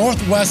guest,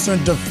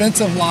 Northwestern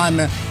defensive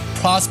lineman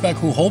prospect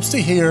who hopes to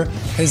hear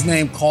his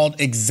name called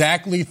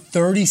exactly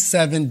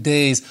 37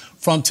 days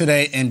from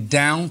today in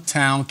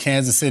downtown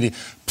Kansas City.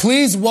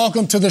 Please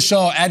welcome to the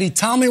show,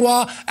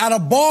 Adetomiwa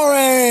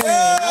Adebawore.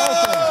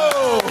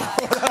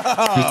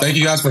 Thank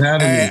you guys for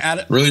having me.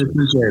 Really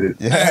appreciate it.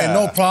 Hey,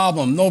 no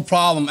problem.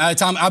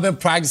 Adetomiwa, I've been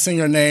practicing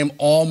your name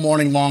all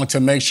morning long to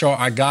make sure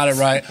I got it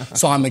right.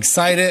 So I'm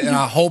excited, and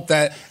I hope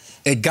that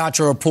it got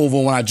your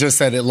approval when I just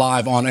said it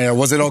live on air.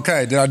 Was it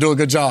okay? Did I do a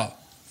good job?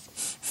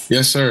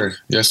 Yes, sir.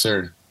 Yes,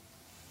 sir.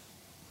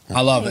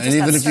 I love it. And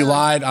even if you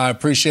lied, I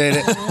appreciate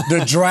it.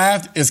 The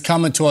draft is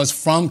coming to us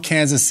from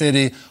Kansas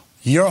City,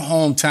 your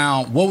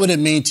hometown. What would it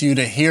mean to you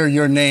to hear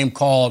your name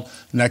called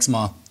next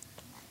month?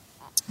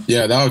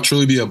 Yeah, that would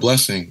truly be a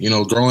blessing. You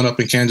know, growing up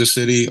in Kansas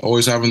City,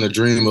 always having the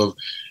dream of,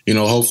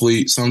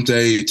 hopefully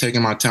someday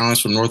taking my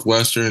talents from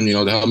Northwestern,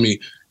 to help me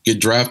get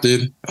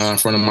drafted in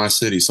front of my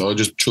city. So it'll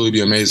just truly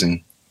be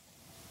amazing.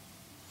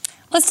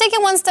 Let's take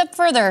it one step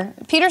further.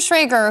 Peter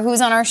Schrager,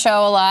 who's on our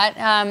show a lot,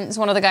 is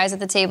one of the guys at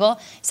the table,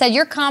 said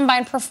your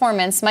combine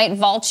performance might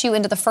vault you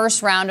into the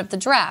first round of the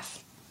draft.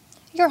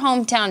 Your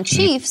hometown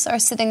Chiefs are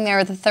sitting there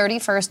with the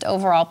 31st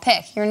overall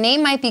pick. Your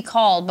name might be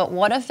called, but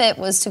what if it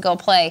was to go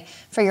play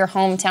for your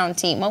hometown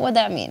team? What would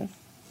that mean?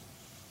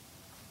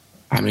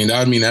 I mean, that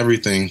would mean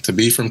everything. To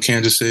be from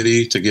Kansas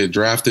City, to get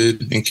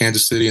drafted in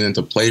Kansas City, and then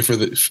to play for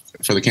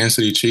the Kansas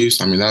City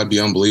Chiefs, I mean, that would be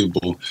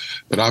unbelievable.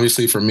 But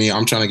obviously for me,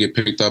 I'm trying to get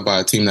picked up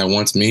by a team that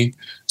wants me.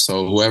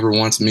 So whoever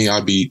wants me,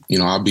 I'll be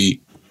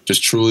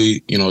just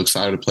truly,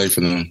 excited to play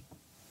for them.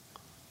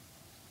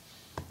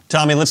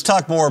 Tommy, let's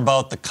talk more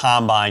about the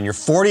combine. Your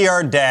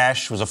 40-yard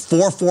dash was a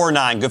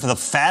 4.49, good for the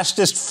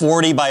fastest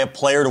 40 by a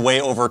player to weigh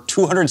over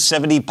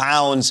 270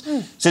 pounds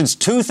since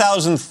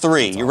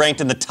 2003. You ranked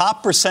in the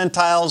top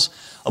percentiles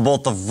of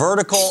both the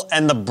vertical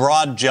and the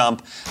broad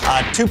jump.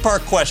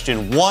 Two-part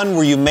question. One,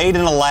 were you made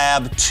in a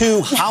lab?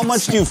 Two, how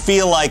much do you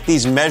feel like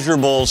these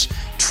measurables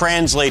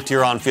translate to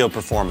your on-field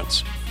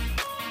performance?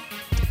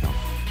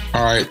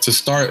 All right, to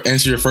start,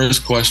 answer your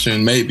first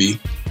question, maybe.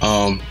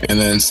 And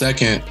then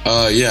second,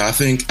 I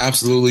think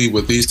absolutely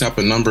with these type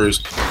of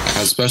numbers,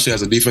 especially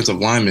as a defensive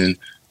lineman,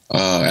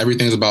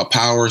 everything's about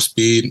power,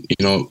 speed,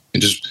 and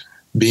just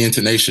being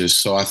tenacious.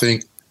 So I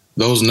think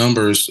those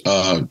numbers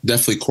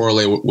definitely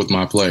correlate with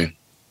my play.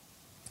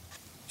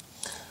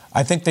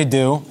 I think they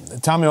do.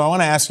 Tommy, I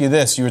want to ask you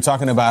this. You were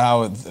talking about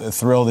how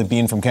thrilled at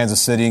being from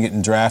Kansas City and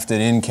getting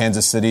drafted in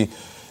Kansas City.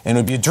 And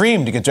it would be a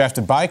dream to get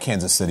drafted by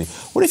Kansas City.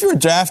 What if you were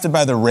drafted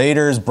by the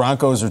Raiders,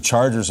 Broncos, or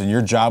Chargers, and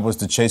your job was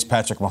to chase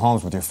Patrick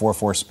Mahomes with your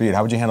 4.4 speed?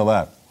 How would you handle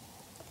that?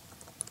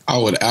 I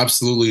would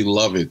absolutely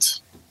love it.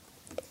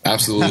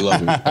 Absolutely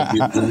love it. It'd be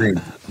a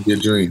dream. It'd be a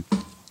dream.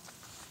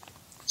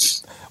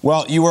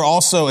 Well, you were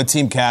also a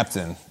team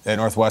captain at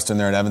Northwestern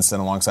there at Evanston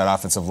alongside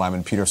offensive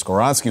lineman Peter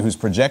Skoronski, who's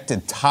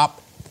projected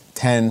top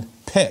 10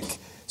 pick.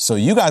 So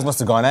you guys must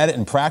have gone at it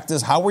in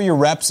practice. How were your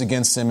reps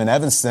against him in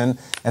Evanston,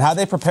 and how did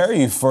they prepare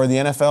you for the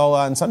NFL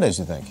on Sundays,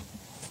 you think?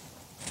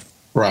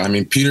 Right. I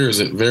mean, Peter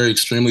is a very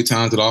extremely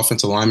talented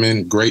offensive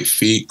lineman, great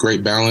feet,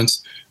 great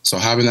balance. So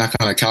having that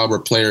kind of caliber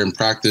player in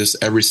practice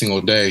every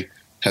single day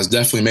has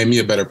definitely made me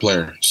a better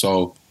player.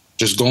 So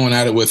just going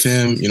at it with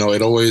him,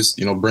 it always,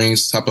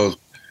 brings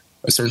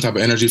a certain type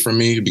of energy for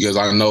me because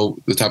I know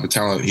the type of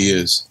talent he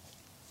is.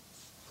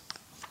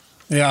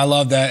 Yeah, I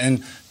love that.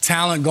 And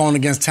talent going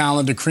against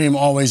talent, the cream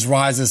always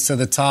rises to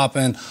the top.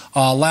 And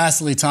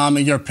lastly,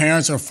 Tommy, your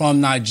parents are from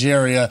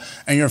Nigeria,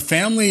 and your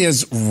family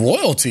is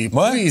royalty.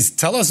 What? Please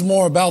tell us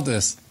more about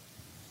this.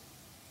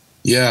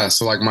 Yeah,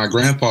 so my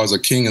grandpa is a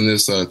king in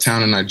this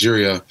town in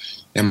Nigeria,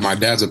 and my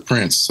dad's a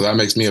prince, so that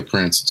makes me a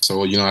prince.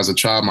 So, as a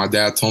child, my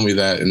dad told me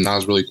that, and that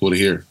was really cool to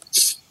hear.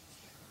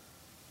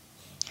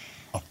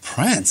 A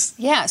prince?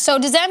 Yeah, so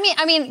does that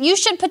mean, you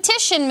should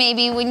petition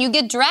maybe when you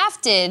get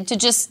drafted to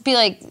just be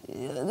like,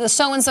 the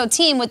so-and-so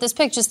team with this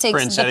pick just takes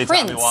Prince, the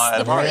Prince.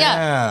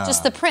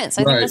 Just the Prince.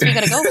 I think that's what you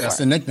got to go for. That's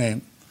the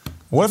nickname.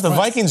 What if the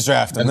Vikings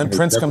draft him, and then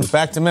Prince comes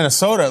back to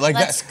Minnesota?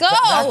 Let's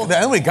go.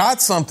 Then we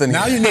got something.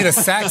 Now you need a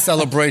sack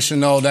celebration,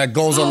 though, that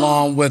goes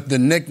along with the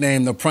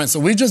nickname, the Prince. So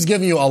we've just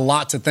given you a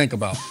lot to think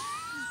about.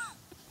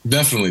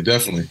 Definitely.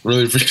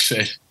 Really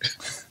appreciate it.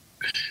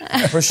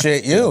 I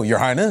appreciate you, Your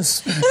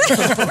Highness.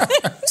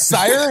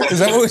 Sire? Is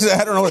that what we said?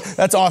 I don't know.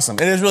 That's awesome.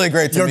 It is really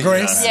great to meet you. Your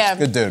Grace? Yeah.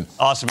 Good dude.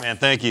 Awesome, man.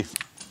 Thank you.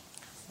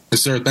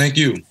 Yes, sir. Thank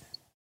you.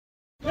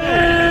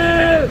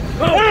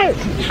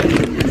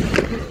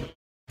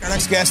 Our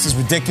next guest is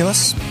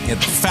ridiculous. He had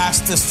the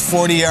fastest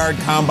 40-yard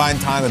combine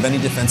time of any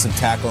defensive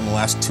tackle in the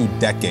last 2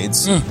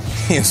 decades.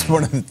 He is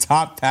one of the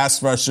top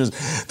pass rushers.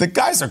 The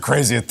guys are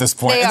crazy at this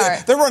point.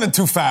 They're running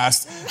too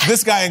fast.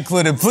 This guy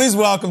included. Please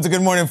welcome to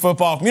Good Morning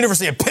Football from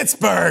University of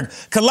Pittsburgh,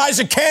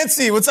 Calijah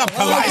Kancey. What's up,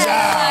 Calijah?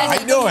 How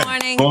you doing? Good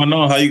morning. What's going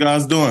on? How you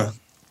guys doing?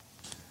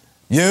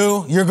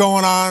 You're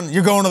going on.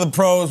 You're going to the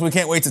pros. We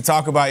can't wait to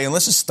talk about you. And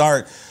let's just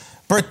start.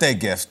 Birthday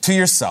gift to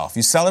yourself.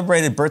 You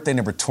celebrated birthday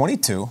number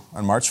 22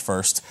 on March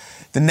 1st.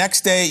 The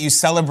next day, you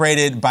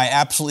celebrated by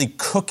absolutely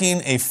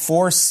cooking a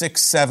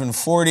 4.67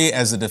 40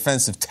 as a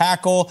defensive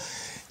tackle.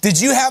 Did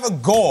you have a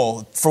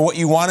goal for what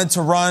you wanted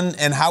to run,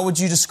 and how would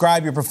you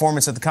describe your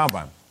performance at the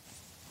Combine?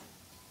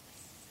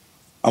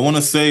 I want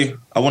to say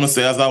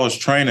as I was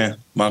training,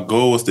 my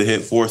goal was to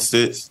hit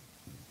 4.6.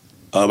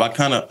 I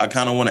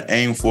kind of want to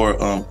aim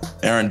for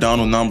Aaron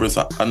Donald numbers.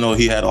 I know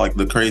he had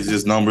the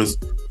craziest numbers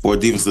for a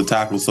defensive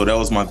tackle, so that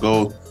was my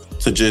goal,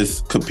 to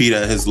just compete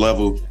at his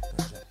level.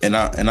 And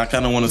I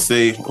kind of want to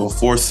say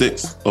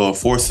 4.6 or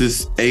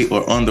 4.68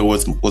 or under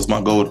was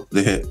my goal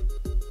to hit.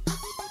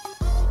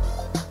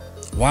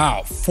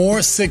 Wow,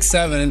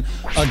 4'6'7".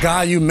 A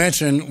guy you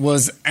mentioned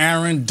was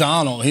Aaron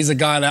Donald. He's a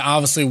guy that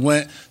obviously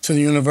went to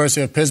the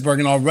University of Pittsburgh,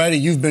 and already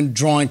you've been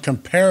drawing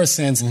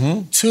comparisons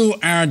to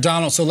Aaron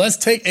Donald. So let's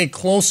take a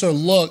closer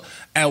look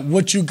at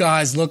what you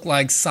guys look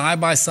like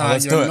side by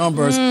side, your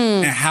numbers,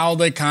 and how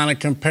they kind of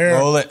compare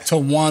to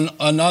one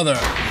another.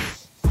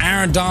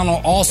 Aaron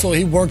Donald also,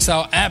 he works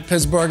out at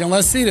Pittsburgh, and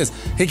let's see this.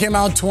 He came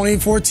out in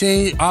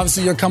 2014.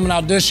 Obviously, you're coming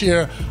out this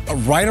year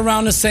right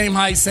around the same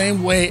height,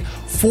 same weight,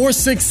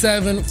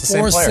 4'6'7",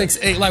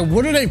 4'6'8". Like,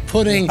 what are they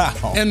putting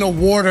in the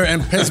water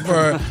in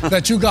Pittsburgh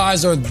that you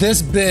guys are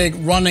this big,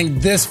 running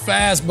this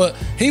fast? But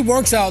he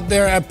works out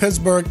there at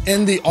Pittsburgh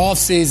in the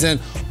offseason.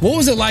 What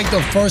was it like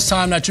the first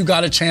time that you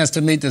got a chance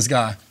to meet this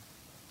guy?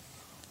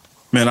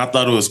 Man, I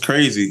thought it was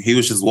crazy. He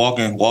was just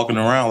walking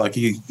around like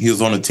he was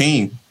on a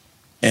team.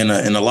 And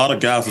a lot of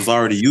guys was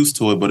already used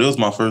to it, but it was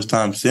my first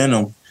time seeing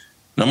him.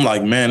 And I'm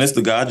like, man, it's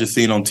the guy I just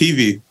seen on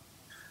TV.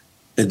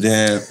 And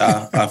then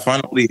I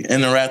finally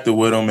interacted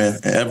with him,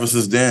 and ever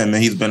since then,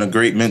 man, he's been a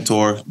great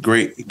mentor,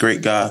 great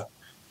guy,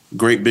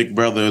 great big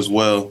brother as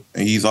well.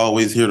 And he's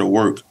always here to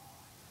work.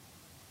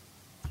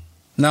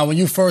 Now, when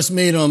you first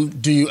meet him,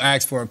 do you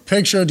ask for a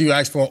picture? Do you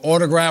ask for an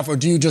autograph? Or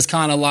do you just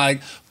kind of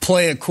like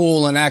play it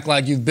cool and act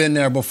like you've been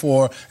there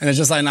before? And it's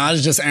just like, nah, this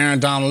is just Aaron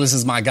Donald. This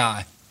is my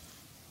guy.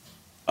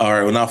 All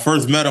right. When I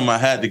first met him, I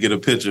had to get a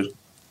picture.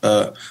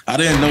 I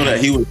didn't know that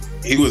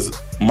he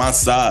was my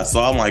size, so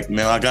I'm like,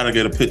 man, I gotta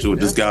get a picture with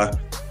this guy.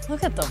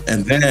 Look at them.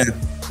 And then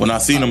when I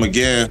seen him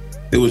again,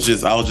 I was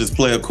just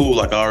playing cool,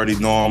 like I already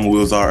know him. We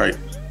was all right.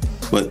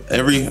 But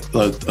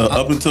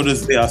up until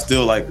this day, I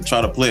still like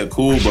try to play it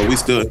cool, but we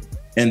still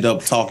end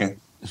up talking.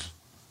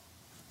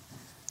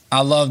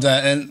 I love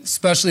that, and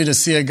especially to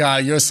see a guy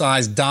your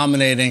size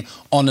dominating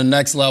on the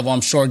next level, I'm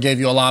sure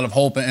gave you a lot of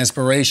hope and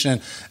inspiration.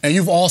 And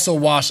you've also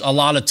watched a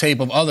lot of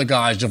tape of other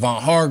guys,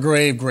 Javon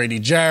Hargrave, Grady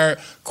Jarrett,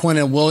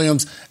 Quinnen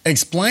Williams.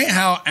 Explain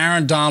how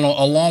Aaron Donald,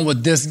 along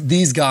with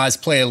these guys,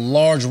 play a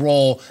large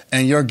role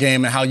in your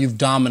game and how you've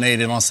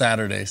dominated on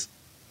Saturdays.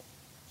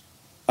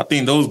 I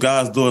think those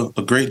guys do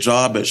a great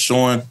job at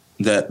showing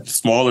that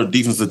smaller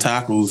defensive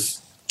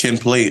tackles can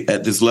play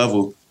at this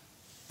level.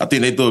 I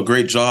think they do a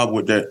great job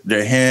with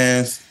their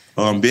hands,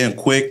 being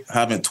quick,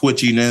 having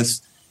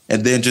twitchiness,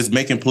 and then just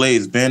making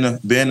plays, being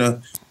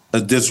a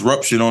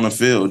disruption on the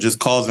field, just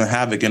causing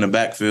havoc in the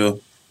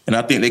backfield. And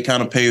I think they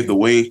kind of paved the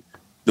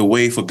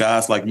way for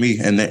guys like me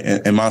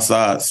and my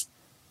size.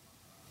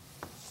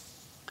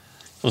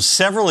 Well,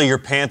 several of your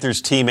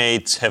Panthers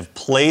teammates have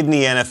played in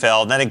the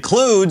NFL, and that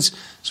includes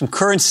some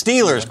current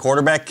Steelers,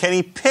 quarterback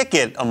Kenny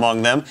Pickett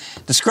among them.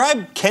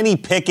 Describe Kenny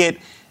Pickett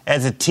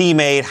as a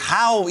teammate.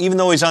 How, even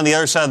though he's on the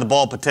other side of the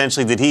ball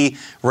potentially, did he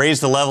raise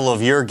the level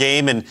of your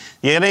game? And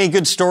you had any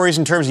good stories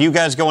in terms of you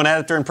guys going at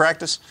it during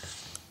practice?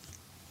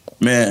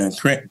 Man,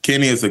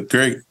 Kenny is a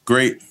great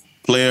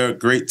player,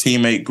 great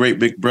teammate, great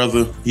big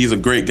brother. He's a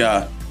great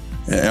guy.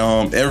 I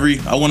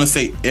want to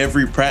say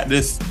every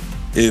practice,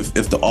 if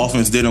the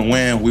offense didn't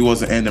win, we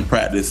wasn't ending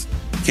practice.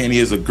 Kenny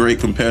is a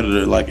great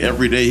competitor. Like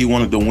every day he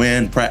wanted to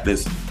win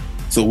practice.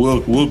 So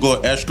we'll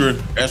go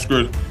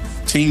extra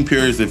team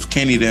periods if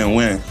Kenny didn't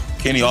win.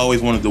 Kenny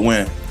always wanted to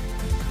win.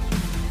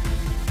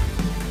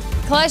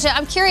 Calijah,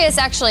 I'm curious,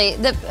 actually.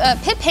 The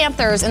Pitt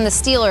Panthers and the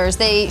Steelers,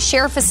 they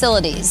share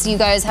facilities. You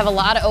guys have a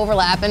lot of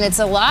overlap, and it's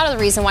a lot of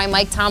the reason why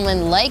Mike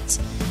Tomlin liked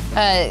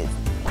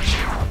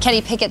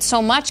Kenny Pickett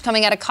so much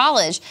coming out of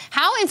college.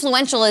 How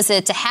influential is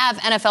it to have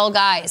NFL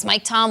guys,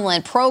 Mike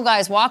Tomlin, pro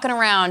guys walking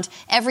around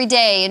every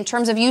day in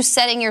terms of you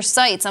setting your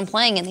sights on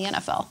playing in the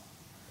NFL?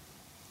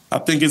 I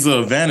think it's an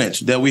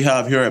advantage that we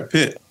have here at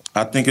Pitt.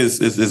 I think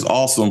it's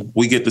awesome.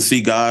 We get to see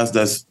guys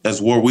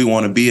that's where we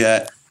want to be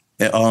at.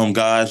 And,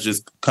 guys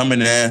just coming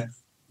in,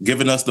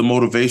 giving us the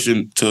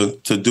motivation to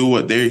do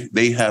what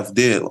they have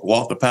did,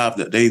 walk the path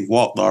that they've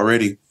walked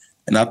already.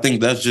 And I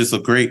think that's just a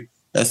great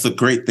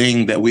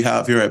thing that we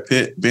have here at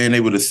Pitt, being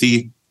able to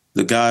see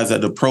the guys at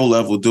the pro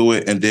level do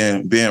it and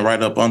then being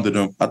right up under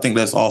them. I think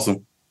that's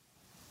awesome.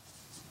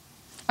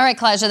 All right,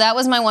 Calijah, that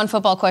was my one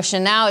football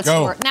question. Now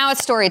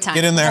it's story time.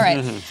 Get in there. All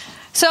right. Mm-hmm.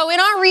 So in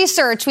our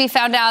research, we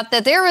found out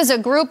that there was a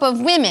group of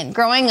women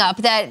growing up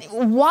that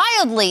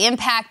wildly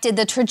impacted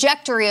the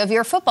trajectory of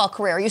your football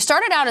career. You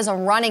started out as a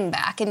running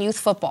back in youth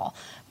football,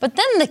 but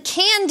then the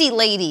Candy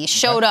Ladies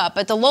showed up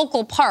at the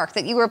local park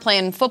that you were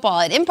playing football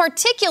at. In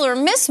particular,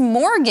 Miss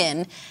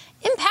Morgan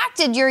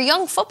impacted your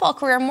young football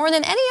career more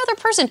than any other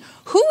person.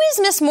 Who is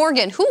Miss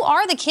Morgan? Who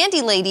are the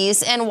Candy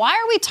Ladies? And why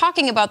are we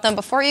talking about them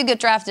before you get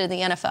drafted in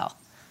the NFL?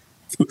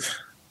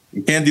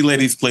 Candy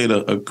Ladies played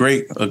a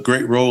great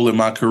role in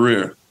my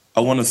career. I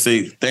want to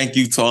say thank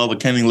you to all the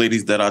Candy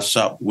Ladies that I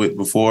shopped with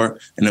before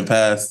in the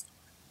past.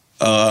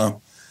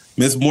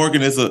 Miss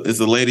Morgan is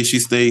a lady.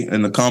 She stayed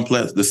in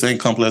the same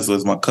complex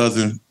as my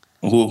cousin,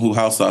 who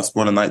house I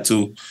spent a night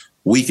to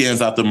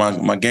weekends after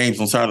my games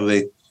on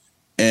Saturday.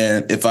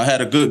 And if I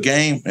had a good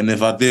game and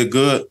if I did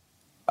good,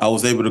 I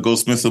was able to go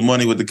spend some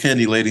money with the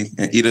Candy Lady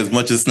and eat as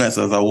much snacks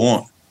as I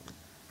want.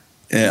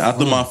 And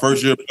after my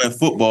first year playing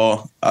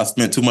football, I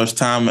spent too much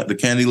time at the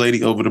Candy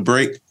Lady over the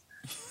break.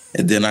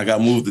 and then I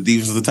got moved to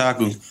defensive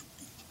tackle.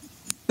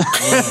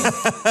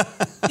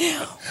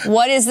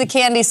 What is the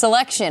candy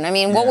selection? I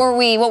mean, what were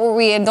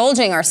we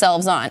indulging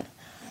ourselves on?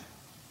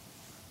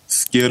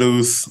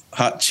 Skittles,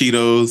 Hot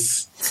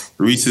Cheetos,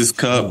 Reese's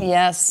Cup,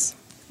 Yes,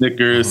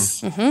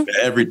 Snickers,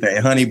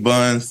 everything, honey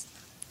buns.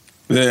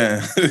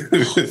 Yeah,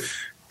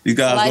 you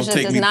guys Calijah don't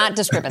take does me. not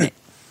discriminate.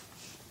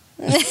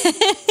 Do you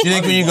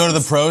think when you go to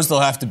the pros, they'll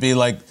have to be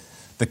like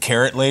the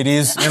carrot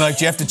ladies? And like,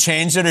 do you have to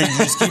change it, or you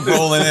just keep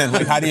rolling in?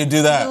 Like, how do you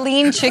do that?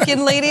 Lean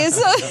chicken ladies.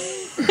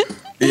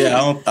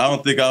 Yeah, I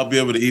don't think I'll be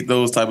able to eat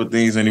those type of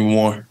things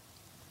anymore.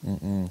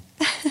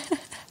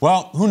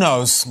 Well, who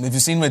knows? If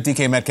you've seen what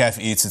DK Metcalf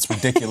eats, it's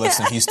ridiculous,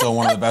 and he's still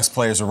one of the best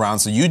players around.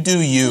 So you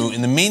do you.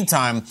 In the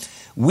meantime,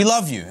 we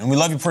love you, and we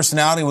love your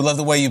personality. We love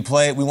the way you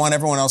play. We want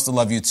everyone else to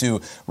love you,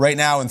 too. Right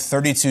now, in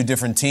 32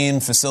 different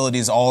team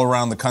facilities all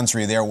around the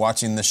country, they're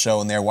watching the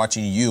show, and they're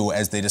watching you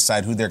as they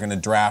decide who they're going to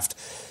draft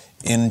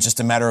in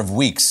just a matter of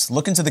weeks.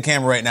 Look into the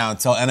camera right now and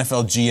tell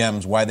NFL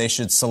GMs why they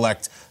should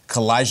select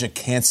Calijah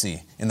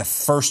Kancey in the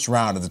first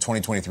round of the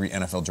 2023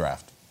 NFL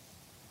Draft.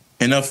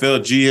 NFL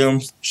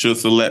GMs should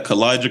select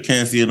Calijah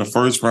Kancey in the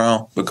first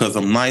round because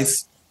I'm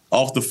nice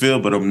off the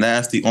field, but I'm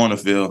nasty on the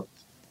field.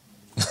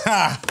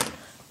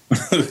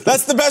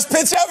 That's the best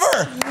pitch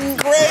ever.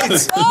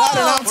 Great. Not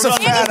an ounce of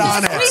fat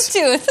on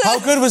it. How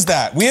good was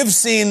that? We have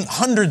seen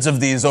hundreds of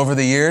these over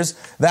the years.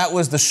 That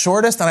was the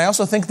shortest, and I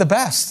also think the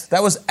best.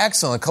 That was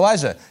excellent.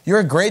 Calijah, you're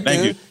a great dude.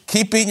 Thank you.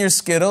 Keep beating your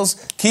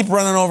Skittles. Keep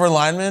running over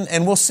linemen,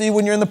 and we'll see you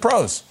when you're in the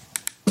pros.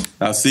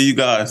 I'll see you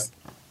guys.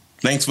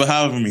 Thanks for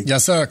having me.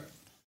 Yes, sir.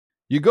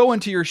 You go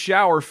into your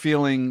shower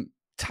feeling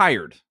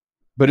tired,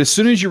 but as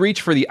soon as you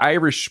reach for the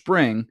Irish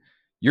Spring,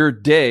 your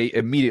day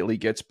immediately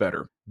gets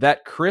better.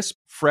 That crisp,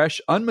 fresh,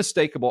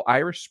 unmistakable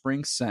Irish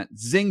Spring scent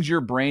zings your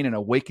brain and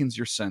awakens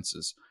your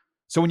senses.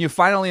 So when you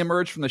finally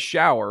emerge from the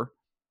shower,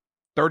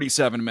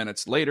 37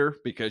 minutes later,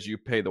 because you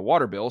pay the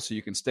water bill so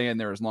you can stay in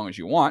there as long as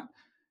you want,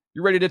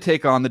 you're ready to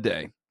take on the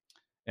day.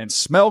 And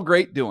smell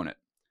great doing it.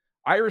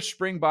 Irish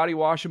Spring Body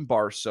Wash and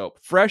Bar Soap.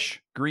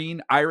 Fresh,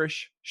 green,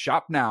 Irish.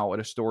 Shop now at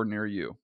a store near you.